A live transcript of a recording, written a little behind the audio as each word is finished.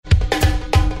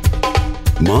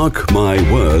Mark My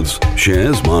Words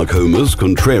shares Mark Homer's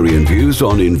contrarian views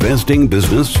on investing,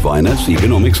 business, finance,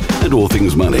 economics, and all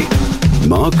things money.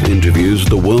 Mark interviews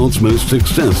the world's most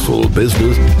successful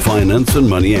business, finance, and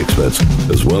money experts,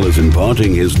 as well as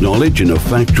imparting his knowledge in a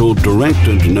factual, direct,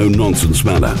 and no-nonsense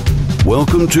manner.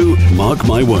 Welcome to Mark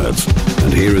My Words,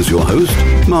 and here is your host,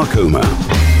 Mark Homer.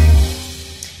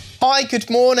 Hi, good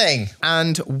morning,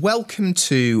 and welcome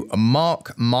to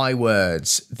Mark My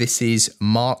Words. This is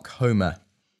Mark Homer.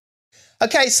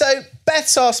 Okay, so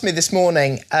Beth's asked me this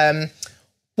morning,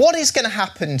 what is going to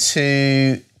happen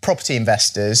to property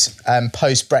investors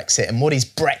post-Brexit, and what is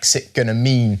Brexit going to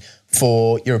mean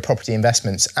for your property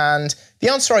investments? And the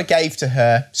answer I gave to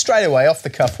her straight away off the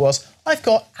cuff was, I've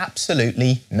got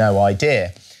absolutely no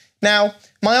idea. Now,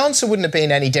 my answer wouldn't have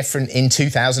been any different in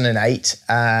 2008,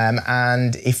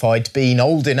 and if I'd been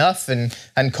old enough and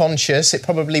conscious, it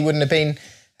probably wouldn't have been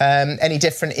any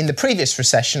different in the previous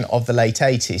recession of the late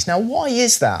 80s. Now, why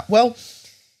is that? Well,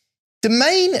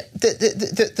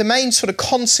 the main sort of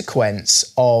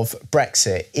consequence of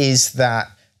Brexit is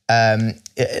that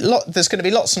there's going to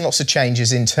be lots and lots of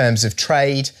changes in terms of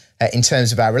trade, in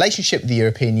terms of our relationship with the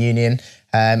European Union,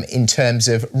 in terms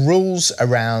of rules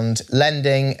around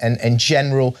lending and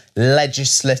general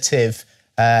legislative,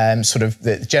 sort of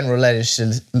the general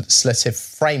legislative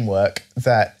framework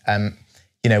that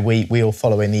we all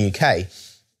follow in the UK.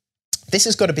 This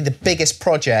has got to be the biggest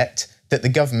project that the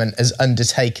government has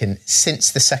undertaken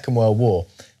since the Second World War.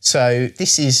 So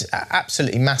this is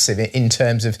absolutely massive in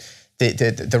terms of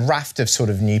the raft of sort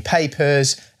of new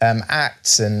papers,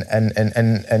 acts,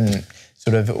 and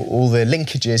sort of all the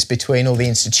linkages between all the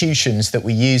institutions that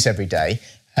we use every day.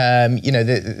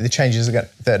 The changes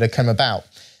that have come about.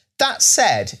 That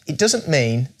said, it doesn't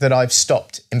mean that I've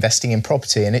stopped investing in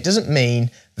property, and it doesn't mean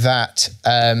that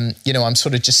I'm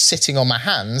sort of just sitting on my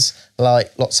hands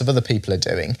like lots of other people are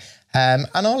doing. And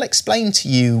I'll explain to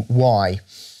you why.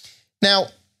 Now,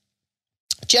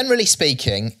 generally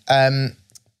speaking,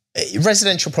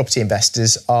 residential property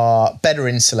investors are better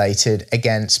insulated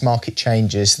against market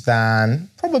changes than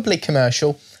probably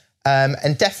commercial,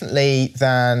 and definitely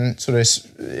than sort of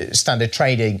standard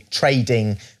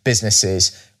trading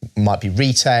businesses. Might be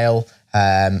retail,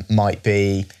 might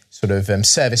be sort of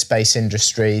service-based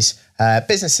industries,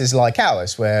 businesses like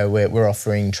ours where we're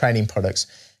offering training products.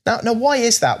 Now, why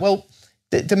is that? Well,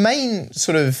 the main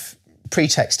sort of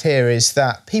pretext here is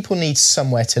that people need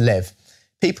somewhere to live.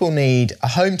 People need a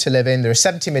home to live in. There are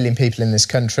 70 million people in this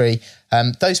country.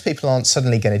 Those people aren't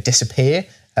suddenly going to disappear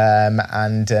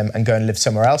and go and live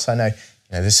somewhere else. I know,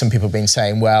 there's some people been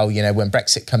saying, well, when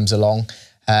Brexit comes along,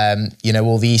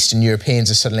 all the Eastern Europeans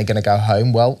are suddenly going to go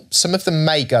home. Well, some of them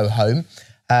may go home,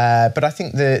 but I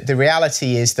think the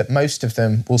reality is that most of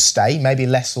them will stay. Maybe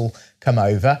less will come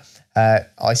over.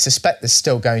 I suspect there's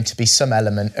still going to be some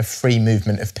element of free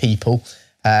movement of people.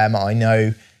 I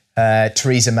know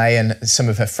Theresa May and some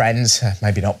of her friends,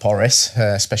 maybe not Boris,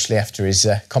 especially after his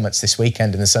comments this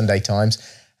weekend in the Sunday Times,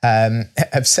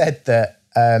 have said that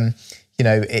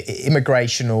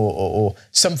immigration or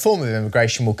some form of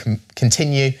immigration will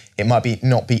continue. It might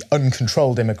not be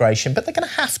uncontrolled immigration, but they're going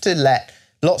to have to let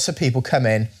lots of people come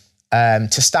in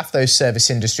to staff those service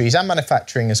industries and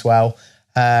manufacturing as well,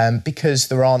 because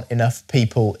there aren't enough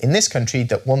people in this country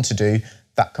that want to do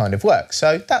that kind of work.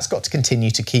 So that's got to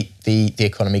continue to keep the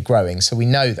economy growing. So we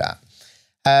know that.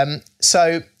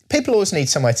 So people always need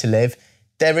somewhere to live.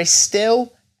 There is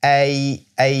still a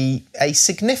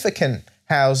significant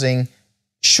housing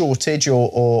shortage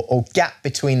or gap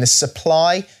between the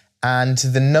supply and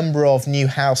the number of new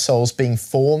households being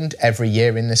formed every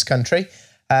year in this country.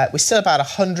 We're still about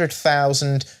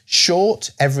 100,000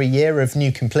 short every year of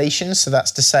new completions. So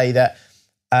that's to say that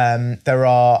there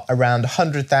are around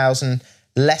 100,000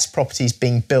 less properties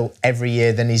being built every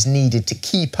year than is needed to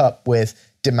keep up with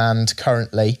demand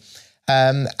currently.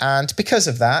 And because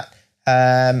of that,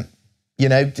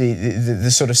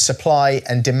 the sort of supply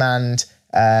and demand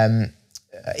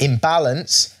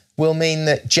imbalance will mean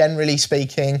that, generally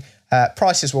speaking,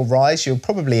 prices will rise. You'll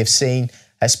probably have seen,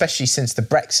 especially since the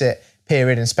Brexit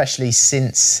period, and especially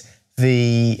since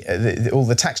all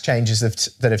the tax changes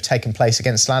that have taken place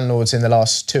against landlords in the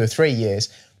last 2 or 3 years,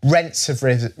 rents have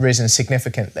risen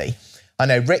significantly. I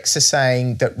know RICS are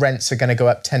saying that rents are going to go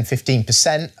up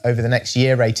 10-15% over the next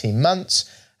year, 18 months.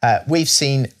 We've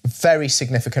seen very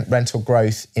significant rental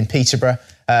growth in Peterborough,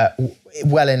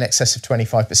 well in excess of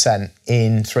 25%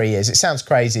 in 3 years. It sounds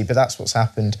crazy, but that's what's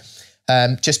happened,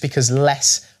 just because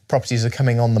less properties are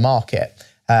coming on the market.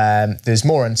 There's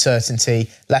more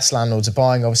uncertainty, less landlords are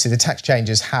buying. Obviously, the tax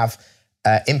changes have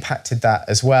impacted that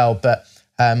as well. But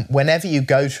whenever you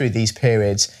go through these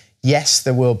periods, yes,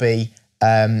 there will be,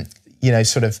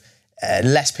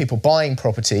 less people buying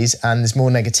properties and there's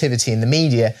more negativity in the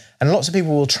media. And lots of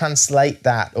people will translate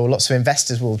that, or lots of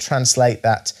investors will translate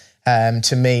that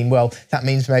to mean, well, that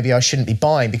means maybe I shouldn't be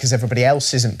buying because everybody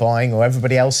else isn't buying or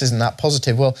everybody else isn't that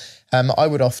positive. Well, I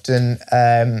would often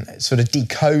sort of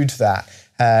decode that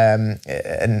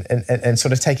and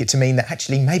sort of take it to mean that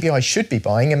actually maybe I should be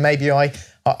buying and maybe I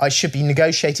should be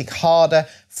negotiating harder,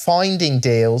 finding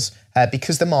deals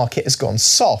because the market has gone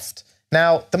soft.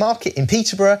 Now, the market in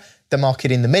Peterborough, the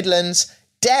market in the Midlands,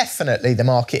 definitely the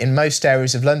market in most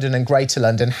areas of London and Greater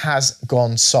London has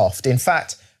gone soft. In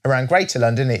fact, around Greater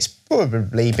London, it's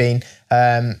probably been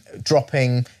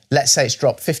dropping, let's say it's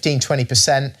dropped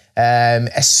 15-20%,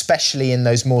 especially in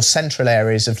those more central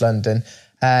areas of London,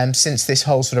 since this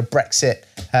whole sort of Brexit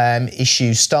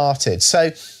issue started.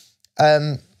 So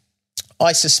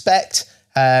I suspect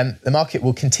the market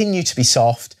will continue to be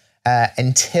soft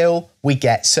until we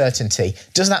get certainty.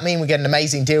 Does that mean we get an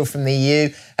amazing deal from the EU?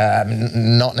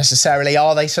 Not necessarily.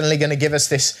 Are they suddenly going to give us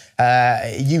this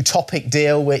utopic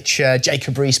deal which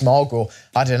Jacob Rees-Mogg or,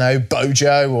 I don't know,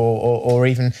 Bojo or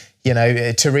even,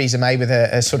 Theresa May with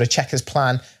a sort of Chequers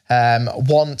plan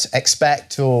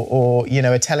expect or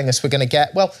are telling us we're going to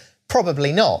get? Well,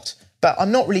 probably not. But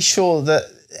I'm not really sure that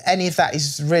any of that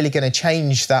is really going to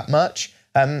change that much.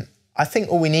 I think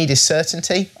all we need is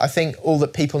certainty. I think all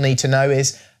that people need to know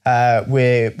is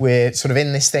we're sort of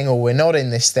in this thing or we're not in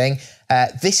this thing.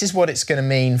 This is what it's going to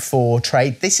mean for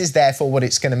trade. This is therefore what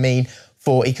it's going to mean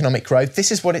for economic growth.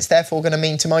 This is what it's therefore going to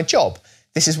mean to my job.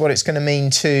 This is what it's going to mean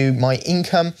to my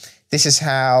income. This is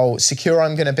how secure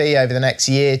I'm going to be over the next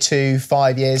year, 2,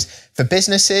 5 years. For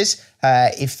businesses,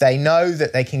 if they know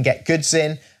that they can get goods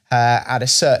in at a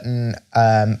certain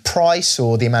price,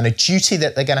 or the amount of duty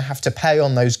that they're going to have to pay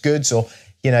on those goods, or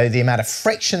the amount of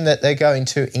friction that they're going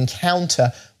to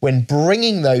encounter when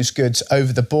bringing those goods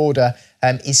over the border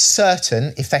is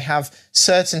certain, if they have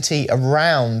certainty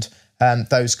around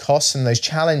those costs and those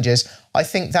challenges, I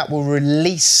think that will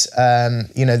release the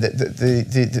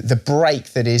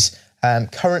brake that is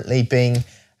currently being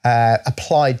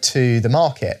applied to the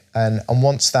market, and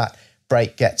once that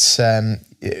brake gets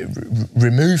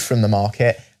removed from the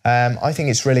market, I think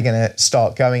it's really going to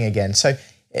start going again. So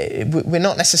we're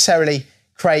not necessarily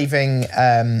craving,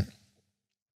 some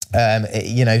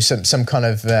kind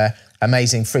of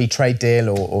amazing free trade deal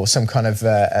or some kind of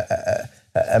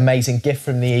amazing gift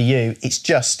from the EU. It's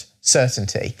just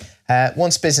certainty.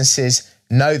 Once businesses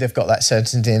know they've got that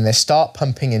certainty and they start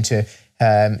pumping into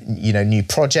new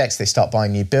projects, they start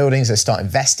buying new buildings, they start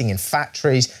investing in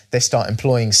factories, they start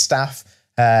employing staff,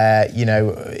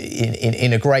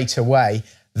 in a greater way,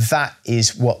 that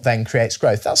is what then creates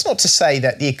growth. That's not to say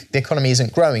that the economy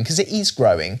isn't growing, because it is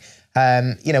growing.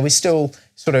 We're still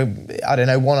sort of,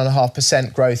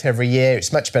 1.5% growth every year.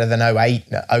 It's much better than 08,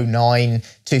 09,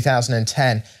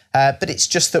 2010. But it's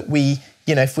just that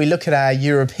if we look at our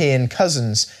European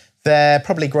cousins, they're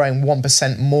probably growing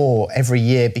 1% more every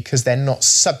year because they're not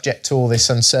subject to all this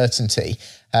uncertainty,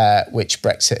 which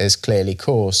Brexit has clearly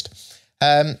caused.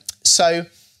 Clearly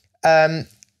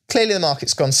the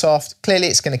market's gone soft. Clearly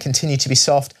it's going to continue to be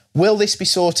soft. Will this be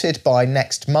sorted by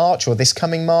next March or this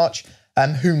coming March?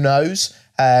 Who knows?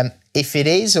 If it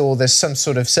is, or there's some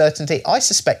sort of certainty, I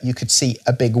suspect you could see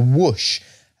a big whoosh.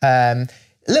 A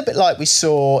little bit like we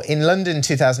saw in London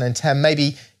 2010,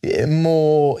 maybe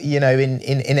more,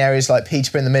 in areas like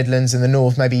Peterborough in the Midlands and the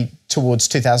North, maybe towards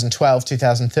 2012,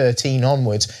 2013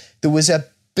 onwards. There was a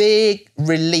big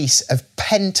release of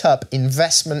pent-up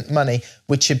investment money,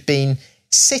 which had been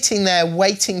sitting there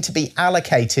waiting to be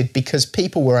allocated because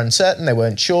people were uncertain, they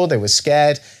weren't sure, they were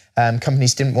scared.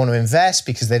 Companies didn't want to invest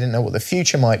because they didn't know what the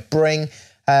future might bring.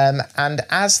 And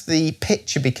as the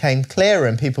picture became clearer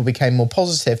and people became more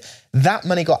positive, that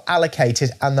money got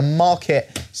allocated and the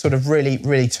market sort of really,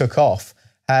 really took off.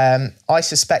 I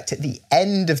suspect at the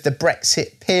end of the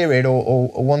Brexit period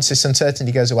or once this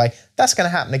uncertainty goes away, that's going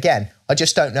to happen again. I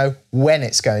just don't know when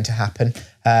it's going to happen.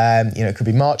 It could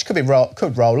be March,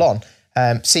 could roll on.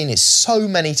 Seen it so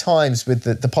many times with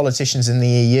the politicians in the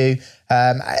EU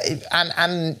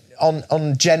and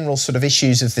on general sort of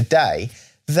issues of the day.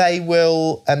 They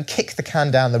will kick the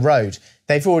can down the road.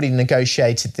 They've already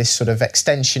negotiated this sort of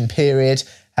extension period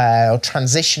or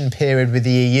transition period with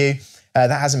the EU.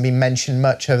 That hasn't been mentioned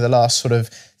much over the last sort of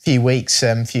few weeks,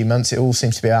 few months. It all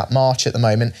seems to be about March at the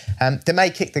moment. They may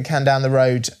kick the can down the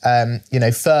road,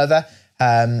 further.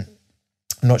 I'm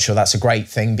not sure that's a great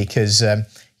thing because,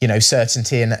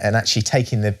 certainty and actually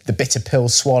taking the bitter pill,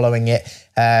 swallowing it,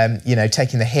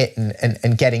 taking the hit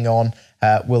and getting on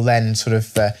will then sort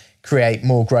of create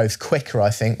more growth quicker. I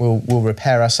think we'll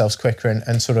repair ourselves quicker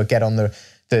and sort of get on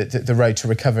the road to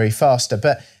recovery faster.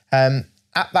 But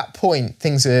at that point,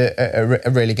 things are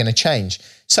really going to change.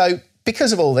 So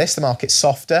because of all this, the market's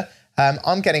softer.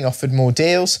 I'm getting offered more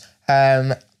deals.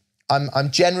 I'm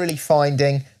generally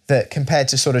finding that compared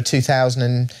to sort of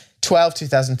 2012,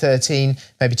 2013,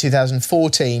 maybe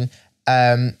 2014,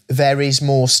 there is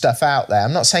more stuff out there.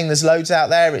 I'm not saying there's loads out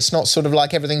there. It's not sort of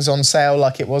like everything's on sale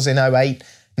like it was in 08,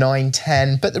 9,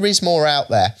 10, but there is more out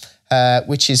there,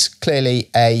 which is clearly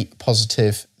a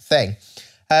positive thing.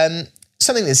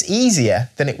 Something that's easier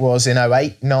than it was in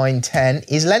 08, 9, 10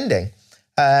 is lending.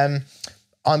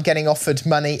 I'm getting offered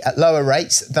money at lower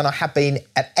rates than I have been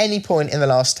at any point in the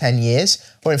last 10 years,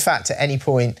 or in fact, at any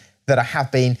point that I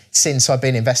have been since I've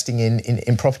been investing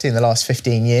in property in the last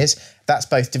 15 years. That's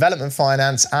both development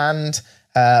finance and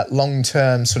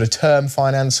long-term sort of term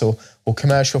finance or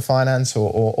commercial finance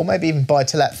or maybe even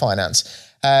buy-to-let finance.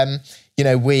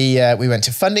 We went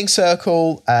to Funding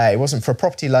Circle. It wasn't for a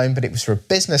property loan, but it was for a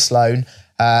business loan.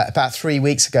 About 3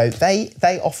 weeks ago,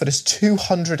 they offered us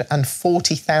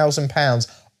 £240,000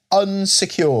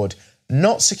 unsecured,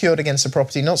 not secured against a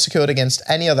property, not secured against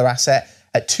any other asset,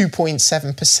 at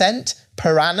 2.7%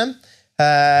 per annum.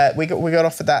 We got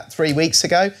offered that 3 weeks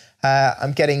ago.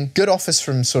 I'm getting good offers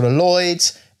from sort of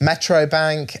Lloyds, Metro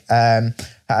Bank.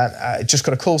 I just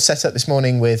got a call set up this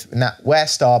morning with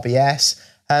NatWest, RBS.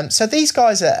 So these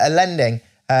guys are lending.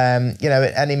 And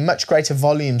in much greater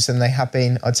volumes than they have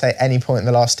been, I'd say, at any point in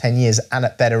the last 10 years and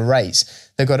at better rates.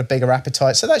 They've got a bigger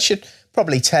appetite. So that should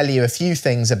probably tell you a few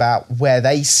things about where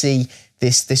they see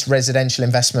this residential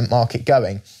investment market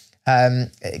going.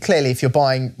 Clearly, if you're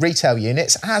buying retail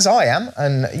units, as I am,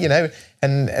 and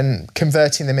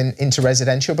converting them into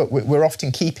residential, but we're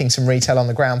often keeping some retail on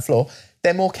the ground floor,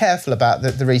 they're more careful about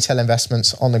the retail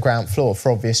investments on the ground floor for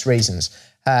obvious reasons.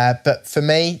 But for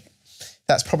me,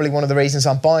 that's probably one of the reasons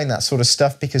I'm buying that sort of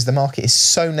stuff, because the market is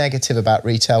so negative about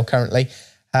retail currently.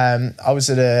 I was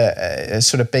at a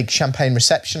sort of big champagne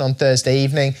reception on Thursday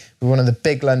evening with one of the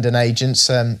big London agents.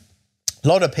 A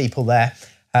lot of people there.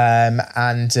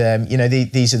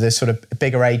 These are the sort of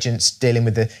bigger agents dealing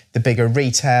with the bigger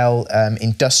retail,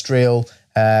 industrial,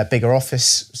 bigger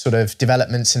office sort of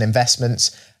developments and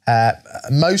investments.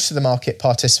 Most of the market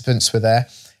participants were there.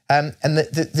 And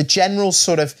the general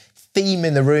sort of theme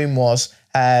in the room was,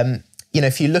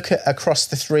 if you look at across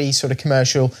the three sort of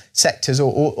commercial sectors,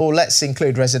 or let's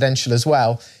include residential as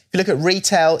well, if you look at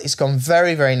retail, it's gone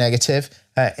very, very negative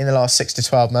in the last 6 to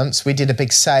 12 months. We did a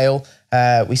big sale.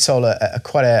 We sold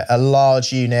quite a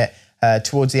large unit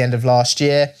towards the end of last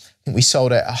year. I think we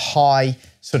sold at a high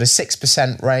sort of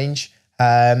 6% range.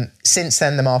 Since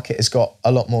then, the market has got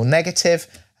a lot more negative.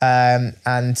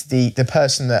 And the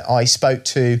person that I spoke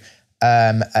to,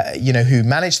 who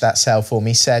managed that sale for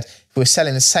me, said if we were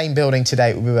selling the same building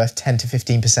today, it would be worth 10 to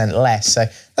 15% less. So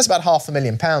that's about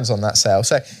 £500,000 on that sale.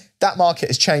 So that market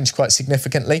has changed quite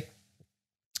significantly.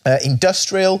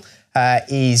 Industrial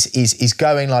is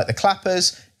going like the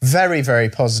clappers, very, very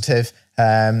positive.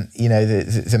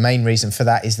 The main reason for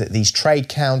that is that these trade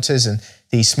counters and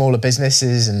these smaller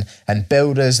businesses and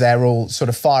builders, they're all sort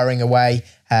of firing away.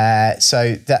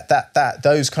 So that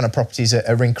those kind of properties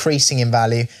are increasing in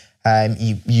value.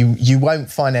 You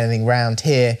won't find anything around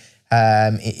here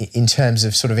in terms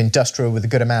of sort of industrial with a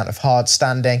good amount of hard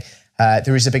standing.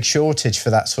 There is a big shortage for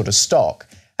that sort of stock.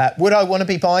 Would I want to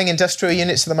be buying industrial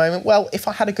units at the moment? Well, if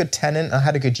I had a good tenant, I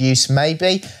had a good use,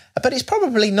 maybe. But it's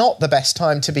probably not the best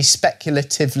time to be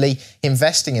speculatively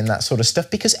investing in that sort of stuff,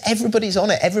 because everybody's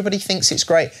on it. Everybody thinks it's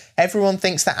great. Everyone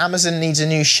thinks that Amazon needs a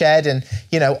new shed and,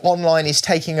 online is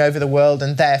taking over the world,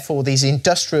 and therefore these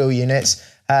industrial units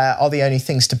are the only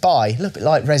things to buy. A little bit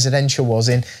like residential was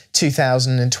in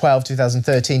 2012,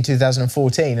 2013,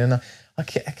 2014. And I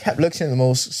kept looking at them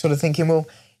all sort of thinking, well,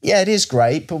 yeah, it is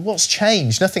great, but what's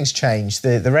changed? Nothing's changed.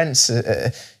 The rents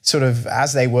are sort of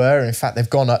as they were. In fact, they've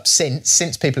gone up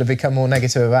since people have become more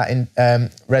negative about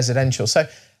residential. So,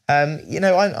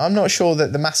 I'm not sure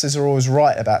that the masses are always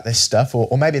right about this stuff,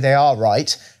 or maybe they are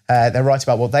right. They're right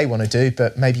about what they want to do,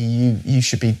 but maybe you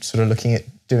should be sort of looking at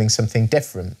doing something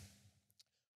different.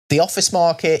 The office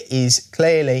market is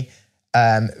clearly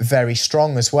very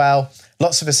strong as well.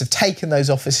 Lots of us have taken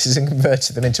those offices and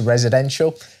converted them into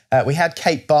residential. We had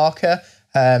Kate Barker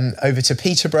over to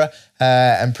Peterborough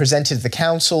and presented to the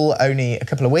council only a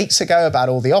couple of weeks ago about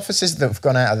all the offices that have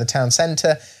gone out of the town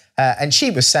centre. And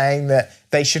she was saying that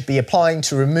they should be applying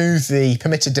to remove the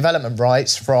permitted development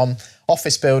rights from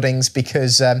office buildings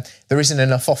because there isn't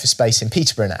enough office space in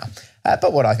Peterborough now.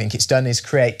 But what I think it's done is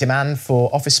create demand for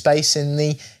office space in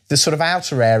the the sort of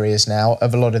outer areas now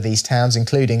of a lot of these towns,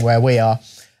 including where we are.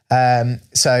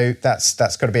 So that's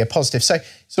got to be a positive. So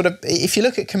sort of if you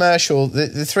look at commercial,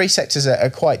 the three sectors are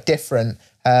quite different.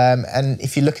 And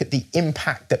if you look at the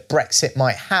impact that Brexit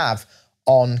might have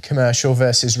on commercial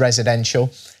versus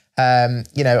residential, I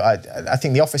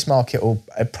think the office market will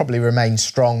probably remain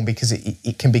strong because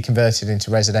it can be converted into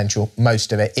residential,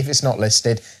 most of it, if it's not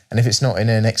listed and if it's not in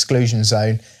an exclusion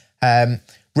zone.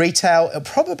 Retail will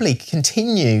probably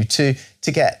continue to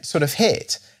get sort of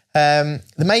hit. The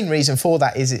main reason for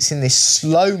that is it's in this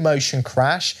slow motion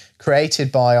crash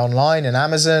created by online and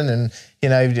Amazon and,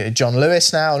 John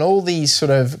Lewis now and all these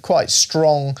sort of quite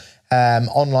strong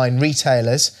online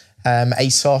retailers,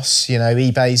 ASOS,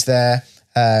 eBay's there,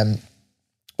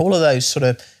 all of those sort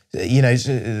of,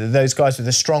 those guys with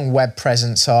a strong web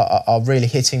presence are really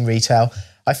hitting retail.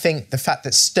 I think the fact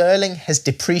that sterling has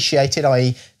depreciated,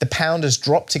 i.e. the pound has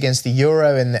dropped against the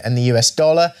euro and the US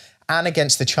dollar and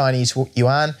against the Chinese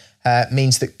yuan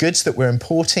means that goods that we're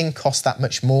importing cost that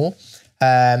much more.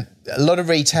 A lot of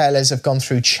retailers have gone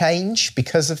through change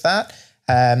because of that.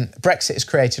 Brexit has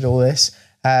created all this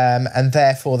and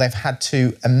therefore they've had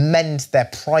to amend their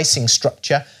pricing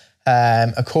structure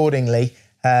accordingly.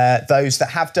 Those that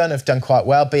have done quite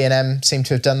well. B&M seem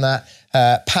to have done that.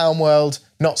 Poundworld,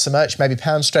 not so much. Maybe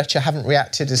Pound Stretcher haven't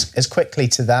reacted as quickly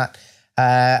to that.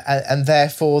 And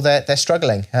therefore they're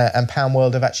struggling. And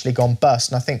Poundworld have actually gone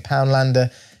bust. And I think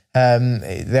Poundlander,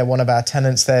 they're one of our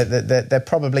tenants. They're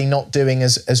probably not doing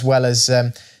as well as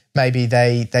maybe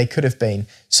they could have been.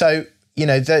 So,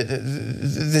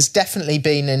 there's definitely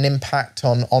been an impact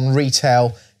on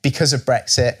retail because of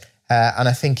Brexit. And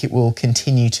I think it will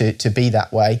continue to be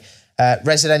that way.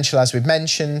 Residential, as we've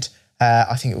mentioned,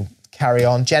 I think it will carry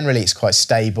on. Generally, it's quite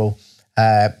stable.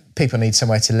 People need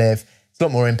somewhere to live. It's a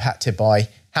lot more impacted by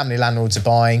how many landlords are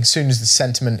buying. As soon as the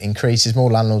sentiment increases,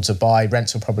 more landlords will buy.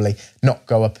 Rents will probably not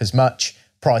go up as much.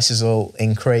 Prices will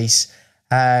increase.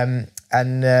 And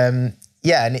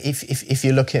if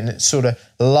you're looking at sort of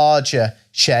larger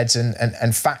sheds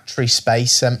and factory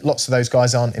space, lots of those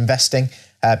guys aren't investing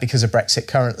because of Brexit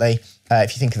currently.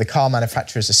 If you think of the car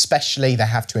manufacturers especially, they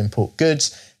have to import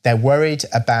goods. They're worried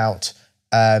about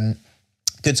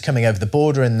goods coming over the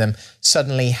border and them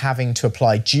suddenly having to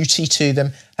apply duty to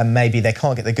them, and maybe they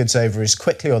can't get the goods over as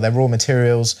quickly, or their raw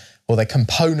materials or their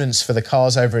components for the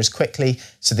cars over as quickly.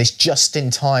 So this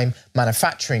just-in-time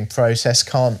manufacturing process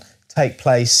can't take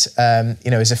place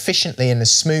as efficiently and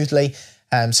as smoothly.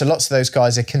 So lots of those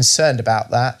guys are concerned about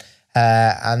that.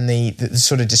 And the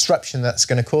sort of disruption that's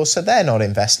going to cause, so they're not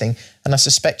investing. And I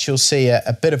suspect you'll see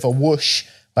a bit of a whoosh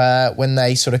when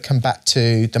they sort of come back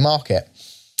to the market.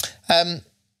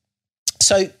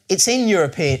 So it's in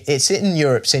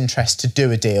Europe's interest to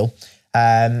do a deal.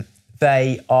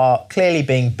 They are clearly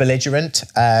being belligerent.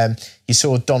 You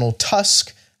saw Donald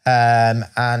Tusk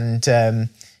and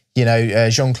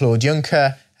Jean-Claude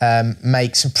Juncker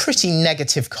make some pretty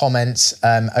negative comments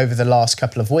over the last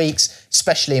couple of weeks,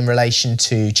 especially in relation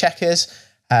to Chequers.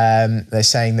 They're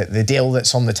saying that the deal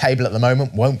that's on the table at the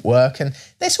moment won't work, and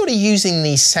they're sort of using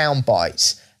these sound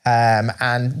bites.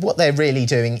 And what they're really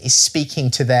doing is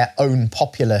speaking to their own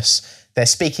populace. They're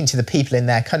speaking to the people in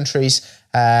their countries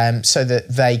so that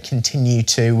they continue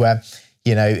to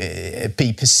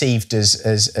be perceived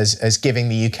as giving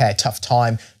the UK a tough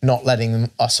time, not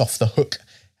letting us off the hook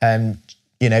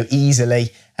easily,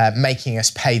 making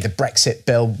us pay the Brexit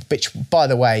bill, which, by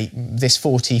the way, this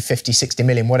 40, 50, 60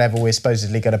 million, whatever we're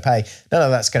supposedly going to pay, none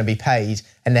of that's going to be paid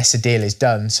unless a deal is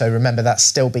done. So remember, that's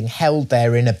still being held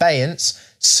there in abeyance,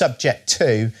 subject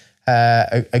to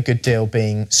a good deal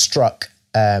being struck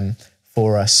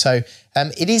for us. So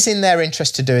it is in their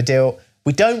interest to do a deal.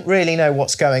 We don't really know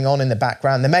what's going on in the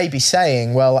background. They may be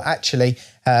saying, well, actually,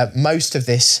 most of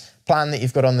this plan that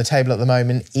you've got on the table at the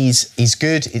moment is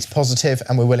good, it's positive,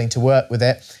 and we're willing to work with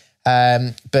it.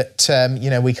 But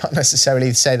we can't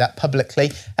necessarily say that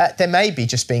publicly. They may be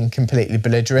just being completely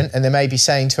belligerent, and they may be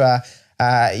saying to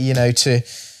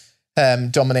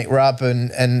Dominic Raab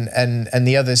and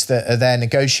the others that are there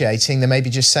negotiating, they may be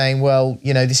just saying, well,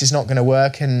 this is not going to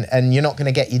work and you're not going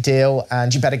to get your deal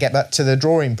and you better get back to the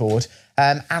drawing board.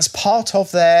 As part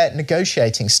of their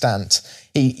negotiating stance.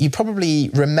 You probably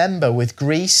remember with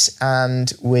Greece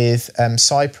and with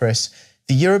Cyprus,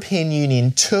 the European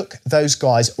Union took those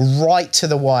guys right to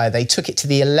the wire. They took it to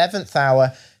the 11th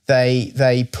hour.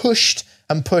 They pushed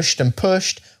and pushed and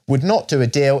pushed, would not do a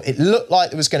deal. It looked like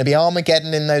there was going to be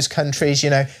Armageddon in those countries.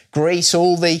 Greece,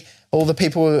 all the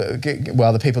people,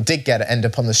 well, the people did end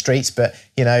up on the streets, but,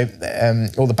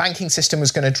 all the banking system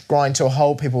was going to grind to a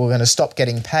halt. People were going to stop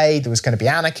getting paid. There was going to be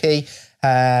anarchy.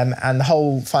 and the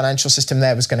whole financial system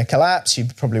there was going to collapse. You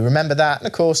probably remember that. And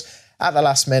of course, at the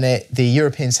last minute, the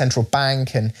European Central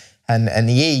Bank and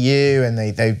the EU, and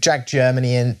they dragged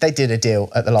Germany in. They did a deal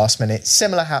at the last minute.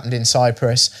 Similar happened in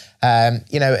Cyprus,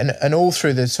 and all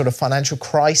through the sort of financial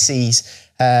crises,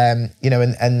 and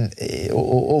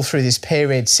all through this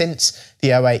period since the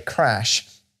 2008 crash,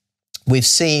 we've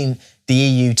seen the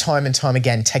EU time and time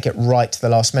again take it right to the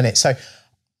last minute. So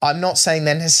I'm not saying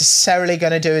they're necessarily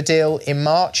going to do a deal in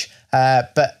March,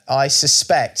 but I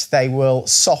suspect they will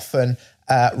soften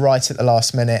right at the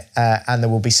last minute, and there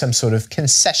will be some sort of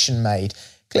concession made.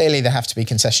 Clearly, there have to be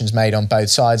concessions made on both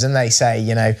sides, and they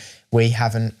say, we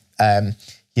haven't,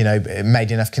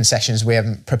 made enough concessions. We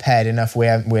haven't prepared enough.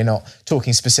 We're not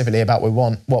talking specifically about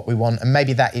what we want, and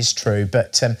maybe that is true.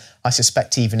 But I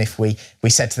suspect even if we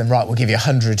said to them, right, we'll give you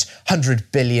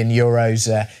 100 billion euros,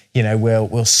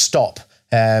 we'll stop.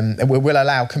 We'll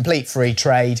allow complete free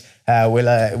trade.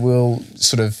 We'll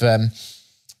sort of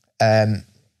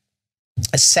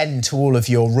ascend to all of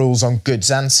your rules on goods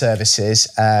and services,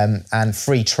 and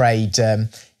free trade,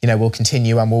 will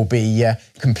continue, and will be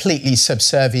completely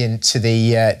subservient to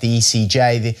the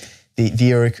ECJ,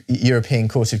 the European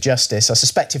Court of Justice. I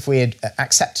suspect if we had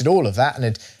accepted all of that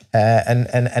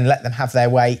and let them have their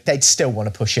way, they'd still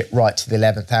want to push it right to the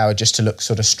 11th hour just to look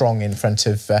sort of strong in front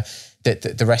of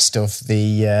the rest of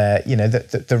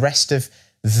the rest of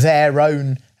their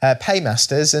own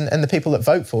paymasters and the people that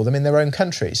vote for them in their own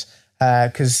countries.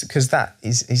 Because that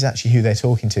is actually who they're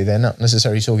talking to. They're not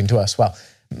necessarily talking to us. Well,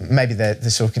 maybe they're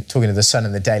talking to the Sun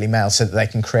and the Daily Mail so that they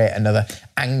can create another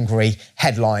angry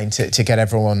headline to get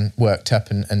everyone worked up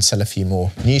and sell a few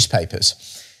more newspapers.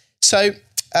 So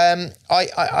we're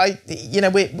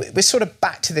sort of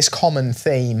back to this common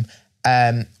theme,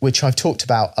 which I've talked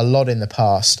about a lot in the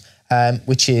past,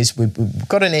 which is we've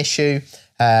got an issue.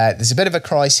 There's a bit of a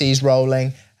crisis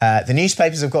rolling. The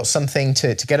newspapers have got something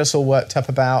to get us all worked up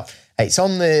about. It's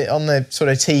on the sort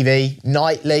of TV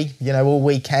nightly, all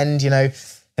weekend.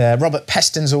 Robert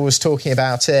Peston's always talking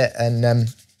about it, and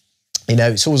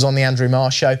it's always on the Andrew Marr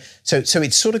show. So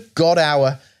it's sort of got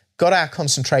our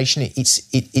concentration.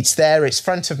 It's there. It's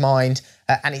front of mind,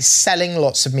 and it's selling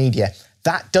lots of media.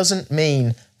 That doesn't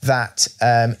mean that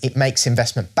it makes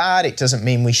investment bad. It doesn't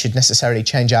mean we should necessarily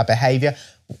change our behaviour.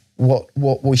 What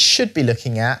we should be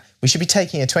looking at, we should be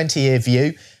taking a 20-year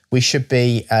view. We should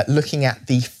be looking at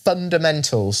the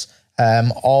fundamentals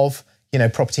of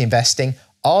property investing.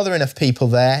 Are there enough people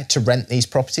there to rent these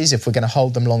properties if we're going to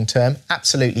hold them long term?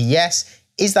 Absolutely yes.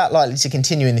 Is that likely to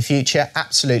continue in the future?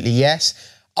 Absolutely yes.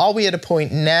 Are we at a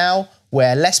point now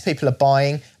where less people are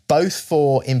buying, both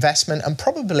for investment and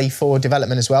probably for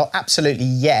development as well? Absolutely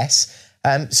yes.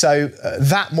 So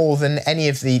that more than any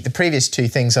of the previous two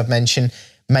things I've mentioned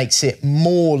makes it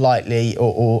more likely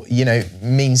or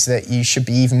means that you should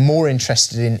be even more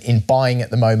interested in buying at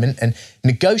the moment and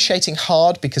negotiating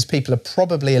hard, because people are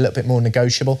probably a little bit more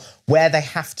negotiable where they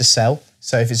have to sell.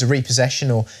 So if it's a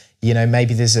repossession, or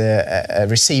maybe there's a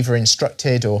receiver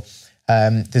instructed, or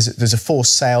there's a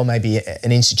forced sale, maybe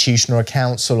an institution or a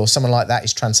council or someone like that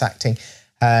is transacting,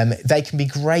 they can be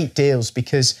great deals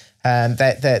because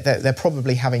they're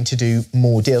probably having to do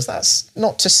more deals. That's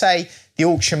not to say the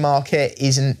auction market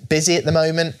isn't busy at the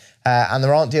moment and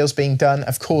there aren't deals being done.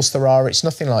 Of course there are. It's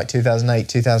nothing like 2008,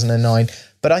 2009.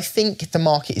 But I think the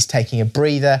market is taking a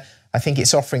breather. I think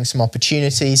it's offering some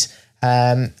opportunities.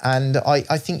 And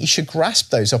I think you should grasp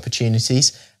those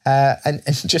opportunities and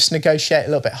just negotiate a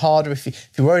little bit harder. If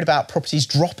you're worried about properties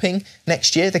dropping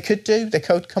next year, they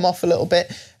could come off a little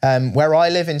bit. Where I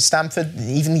live in Stamford,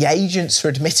 even the agents are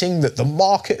admitting that the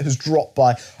market has dropped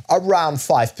by around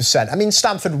 5%. I mean,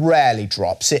 Stamford rarely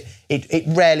drops. It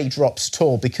rarely drops at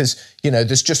all because,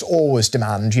 there's just always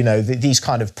demand. These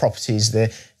kind of properties,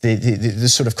 the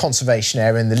sort of conservation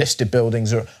area and the listed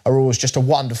buildings are always just a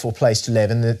wonderful place to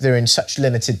live, and they're in such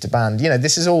limited demand.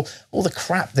 This is all the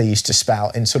crap they used to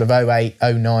spout in sort of 2008,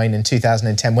 2009 and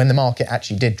 2010 when the market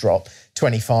actually did drop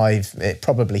 25,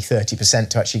 probably 30%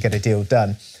 to actually get a deal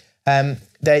done.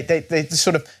 They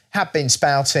sort of have been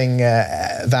spouting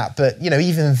that, but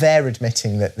even they're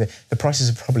admitting that the prices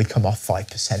have probably come off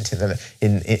 5%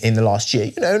 in the last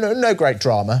year. No great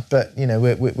drama, but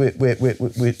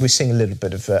we're seeing a little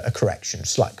bit of a correction,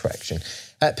 slight correction.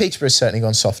 Peterborough's certainly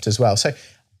gone soft as well, so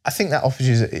I think that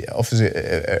offers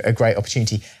a great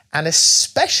opportunity, and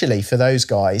especially for those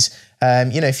guys.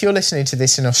 If you're listening to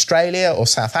this in Australia or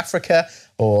South Africa,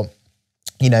 or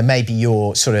maybe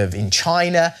you're sort of in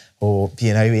China, or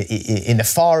in the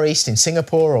Far East, in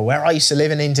Singapore, or where I used to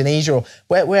live in Indonesia, or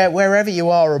wherever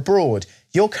you are abroad,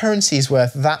 your currency is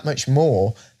worth that much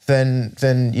more than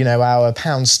our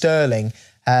pound sterling,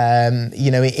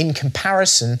 in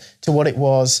comparison to what it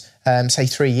was, say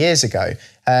 3 years ago.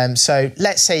 So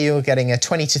let's say you're getting a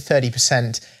 20 to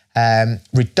 30%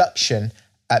 reduction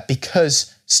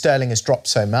because sterling has dropped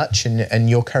so much and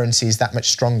your currency is that much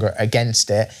stronger against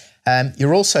it.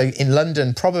 You're also in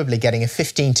London probably getting a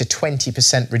 15 to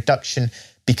 20% reduction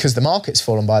because the market's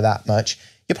fallen by that much.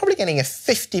 You're probably getting a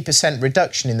 50%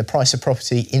 reduction in the price of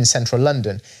property in central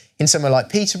London. In somewhere like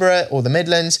Peterborough or the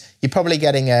Midlands, you're probably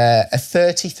getting a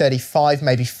 30, 35,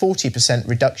 maybe 40%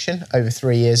 reduction over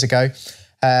 3 years ago.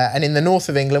 And in the north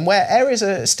of England, where areas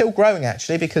are still growing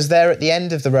actually, because they're at the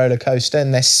end of the roller coaster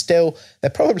and they're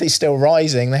probably still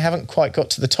rising. They haven't quite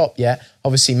got to the top yet.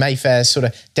 Obviously, Mayfair's sort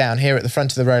of down here at the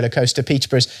front of the roller coaster.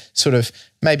 Peterborough's sort of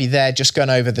maybe they're just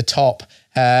gone over the top,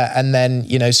 and then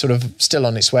sort of still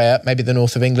on its way up. Maybe the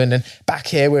north of England, and back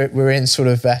here we're in sort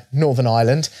of Northern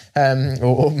Ireland,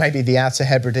 or maybe the Outer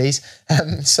Hebrides.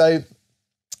 So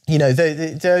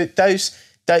those.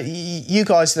 You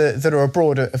guys that are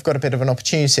abroad have got a bit of an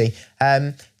opportunity.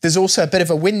 There's also a bit of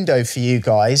a window for you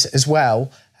guys as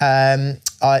well.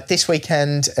 This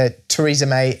weekend, Theresa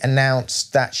May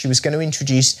announced that she was going to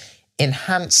introduce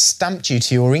enhanced stamp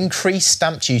duty or increased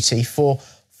stamp duty for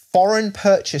foreign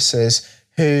purchasers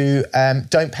who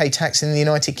don't pay tax in the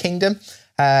United Kingdom.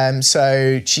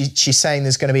 So she's saying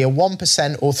there's going to be a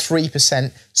 1% or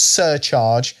 3%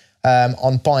 surcharge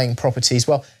on buying properties.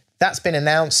 Well, that's been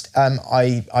announced.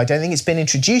 I don't think it's been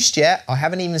introduced yet. I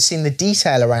haven't even seen the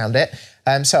detail around it.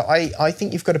 So I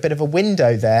think you've got a bit of a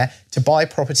window there to buy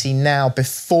property now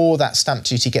before that stamp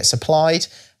duty gets applied,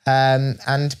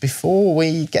 and before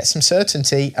we get some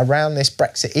certainty around this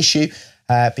Brexit issue,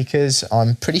 because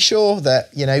I'm pretty sure that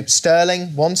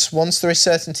sterling, once there is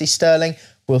certainty, sterling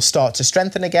will start to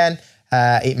strengthen again.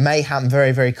 It may happen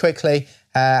very, very quickly,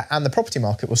 and the property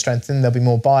market will strengthen. There'll be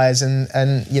more buyers, and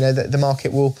the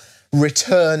market will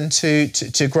return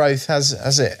to growth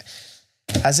as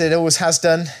it always has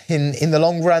done in the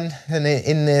long run and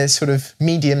in the sort of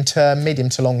medium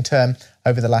to long term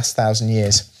over the last 1,000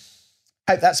 years.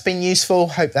 Hope that's been useful.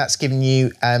 Hope that's given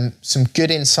you some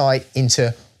good insight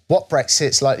into what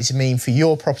Brexit's likely to mean for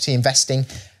your property investing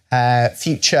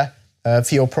future,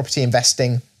 for your property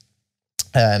investing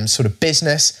sort of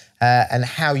business, and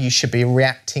how you should be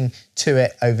reacting to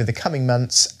it over the coming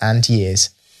months and years.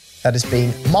 That has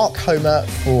been Mark Homer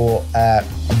for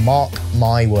Mark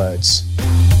My Words.